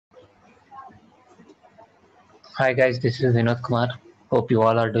Hi guys, this is Vinod Kumar. Hope you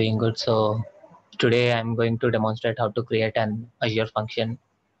all are doing good. So today I'm going to demonstrate how to create an Azure function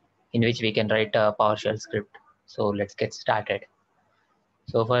in which we can write a PowerShell script. So let's get started.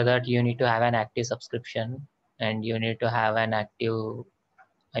 So for that you need to have an active subscription and you need to have an active,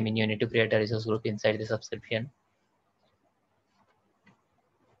 you need to create a resource group inside the subscription.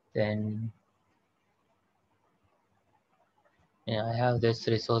 Then I have this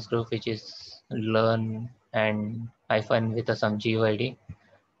resource group which is learn and hyphen with some GUID.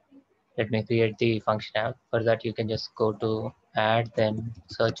 Let me create the function app. For that you can just go to add, then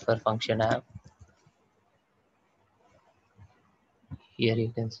search for function app. Here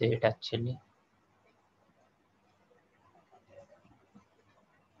you can see it actually.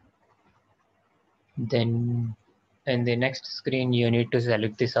 Then in the next screen you need to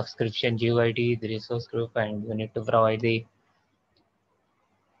select the subscription GUID, the resource group, and you need to provide the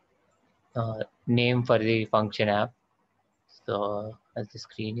name for the function app. So as the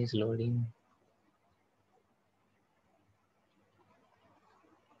screen is loading,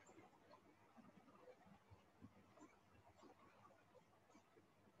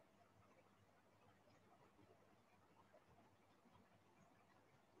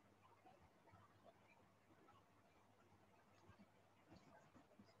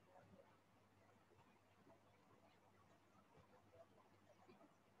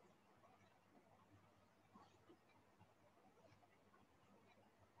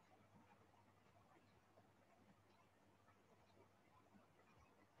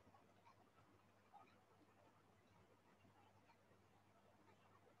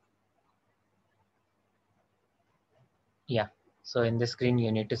 yeah. So in the screen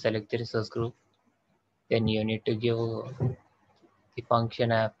you need to select the resource group. Then you need to give the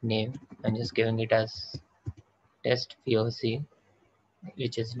function app name. I'm just giving it as test POC,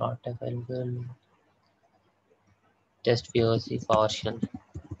 which is not available. Test POC PowerShell.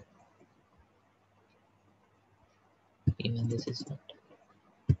 Even this is not.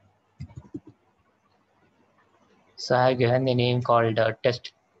 So I have given the name called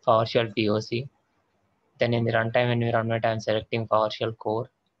test PowerShell POC. Then in the runtime environment, I'm selecting PowerShell core.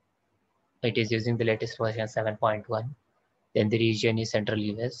 It is using the latest version 7.1. Then the region is Central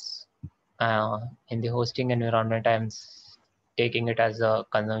US. In the hosting environment, I'm taking it as a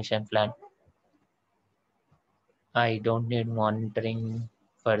consumption plan. I don't need monitoring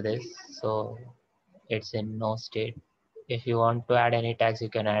for this, so it's in no state. If you want to add any tags, you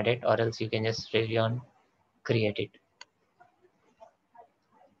can add it, or else you can just really on create it.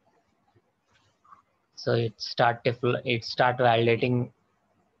 So it start validating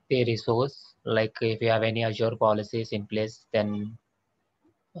the resource. Like if you have any Azure policies in place, then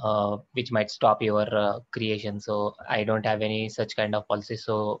which might stop your creation. So I don't have any such kind of policy.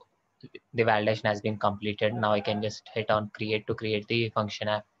 So the validation has been completed. Now I can just hit on create to create the function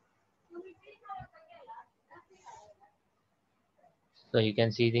app. So you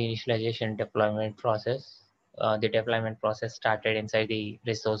can see the initialization deployment process. The deployment process started inside the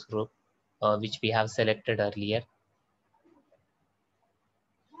resource group, which we have selected earlier.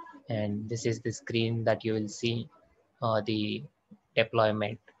 And this is the screen that you will see the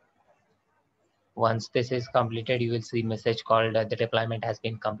deployment. Once this is completed, you will see message called the deployment has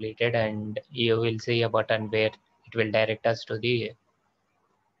been completed, and you will see a button where it will direct us to the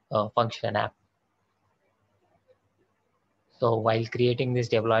function app. So while creating this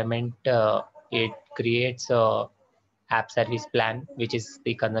deployment, it creates a app service plan, which is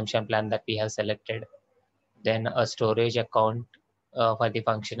the consumption plan that we have selected. Then a storage account for the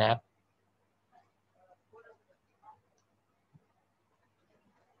function app.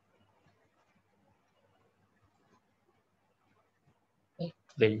 It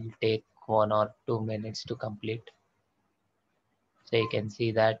will take 1 or 2 minutes to complete. So you can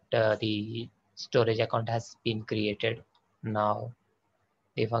see that the storage account has been created. Now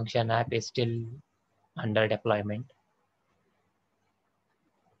the function app is still under deployment.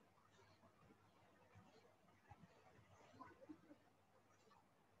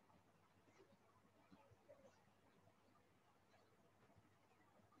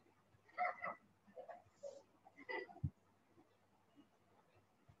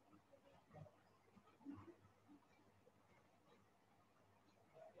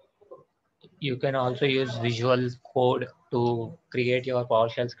 You can also use Visual Code to create your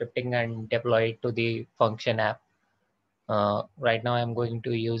PowerShell scripting and deploy it to the function app. Right now I'm going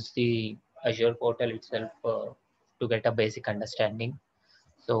to use the Azure portal itself to get a basic understanding.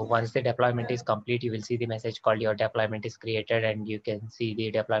 So once the deployment is complete, you will see the message called your deployment is created, and you can see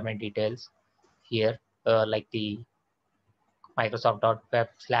the deployment details here, like the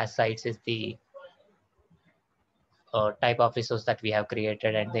Microsoft.web/sites is the type of resource that we have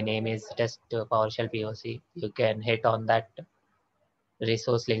created, and the name is test PowerShell POC. You can hit on that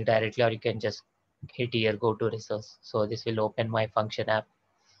resource link directly, or you can just hit here, go to resource. So this will open my function app,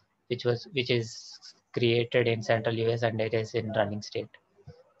 which is created in central US and it is in running state.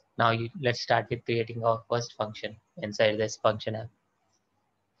 Now let's start with creating our first function inside this function app.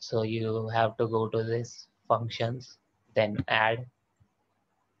 So you have to go to this functions, then add.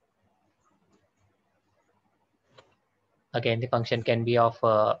 Again, the function can be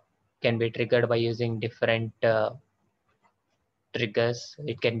triggered by using different triggers.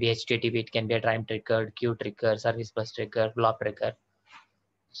 It can be HTTP, it can be a time trigger, queue trigger, service bus trigger, blob trigger.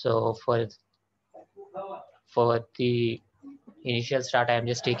 So for the initial start, I am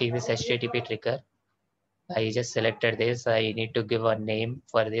just taking this HTTP trigger. I just selected this. I need to give a name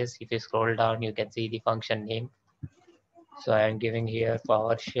for this. If you scroll down, you can see the function name. So I am giving here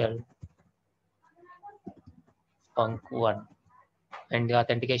PowerShell func1. And the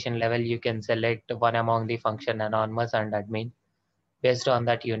authentication level, you can select one among the function anonymous and admin. Based on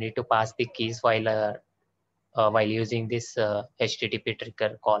that, you need to pass the keys while using this HTTP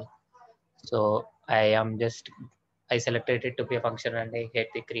trigger call. So I selected it to be a function and I hit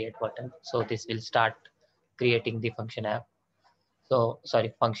the create button. So this will start creating the function app. So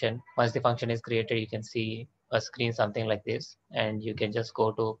sorry, function. Once the function is created, you can see a screen something like this, and you can just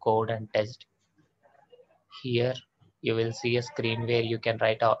go to code and test. Here you will see a screen where you can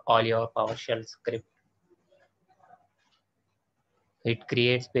write out all your PowerShell script. It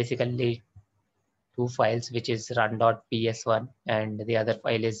creates basically two files, which is run.ps1 and the other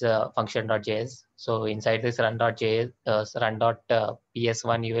file is function.js. So inside this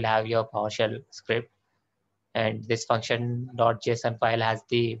run.ps1, you will have your PowerShell script, and this function.json file has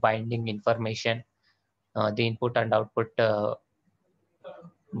the binding information, the input and output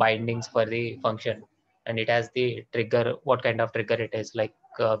bindings for the function, and it has the trigger, what kind of trigger it is. Like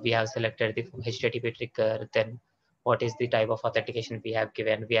we have selected the HTTP trigger, then what is the type of authentication we have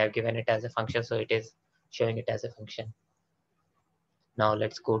given. We have given it as a function, so it is showing it as a function. Now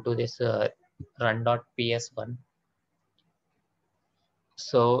let's go to this run.ps1.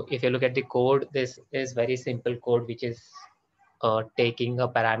 So if you look at the code, this is very simple code, which is taking a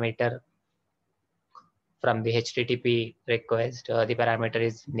parameter from the HTTP request. The parameter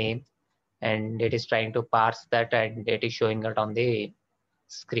is name, and it is trying to parse that, and it is showing it on the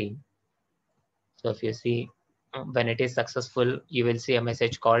screen. So if you see, when it is successful, you will see a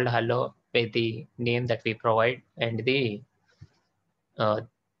message called hello with the name that we provide, and the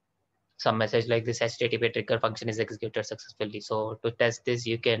some message like this HTTP trigger function is executed successfully. So to test this,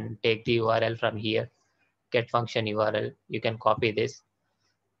 you can take the URL from here, get function URL. You can copy this.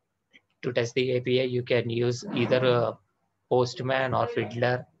 To test the API, you can use either a Postman or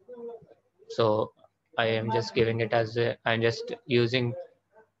Fiddler. So I am just giving it as I'm just using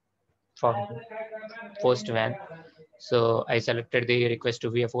from Postman. So I selected the request to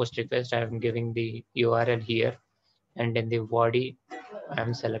be a post request. I am giving the URL here, and in the body, I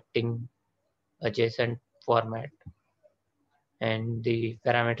am selecting a JSON format, and the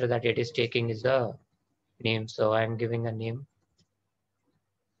parameter that it is taking is a name. So I am giving a name,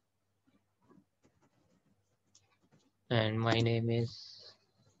 and my name is,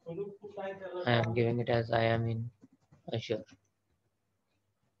 I am giving it as I am in Azure.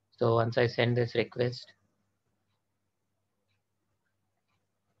 So once I send this request,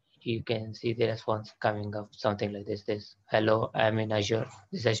 you can see the response coming up, something like this: hello, I am in Azure.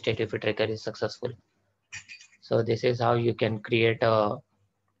 This HTTP trigger is successful. So this is how you can create a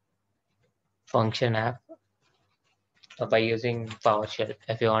function app by using PowerShell.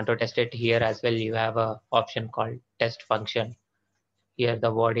 If you want to test it here as well, you have a option called test function. Here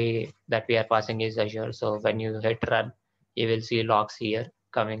the body that we are passing is Azure. So when you hit run, you will see logs here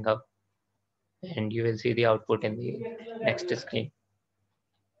coming up, and you will see the output in the next screen.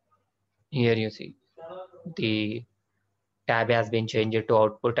 Here you see the tab has been changed to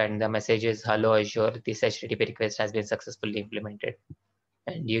output, and the message is hello Azure. This HTTP request has been successfully implemented,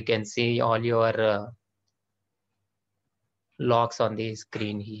 and you can see all your logs on the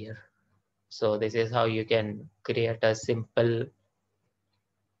screen here. So this is how you can create a simple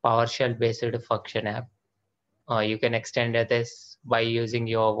PowerShell based function app. You can extend this by using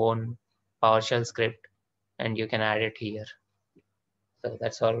your own PowerShell script, and you can add it here. So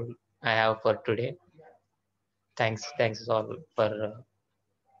that's all I have for today. Thanks all for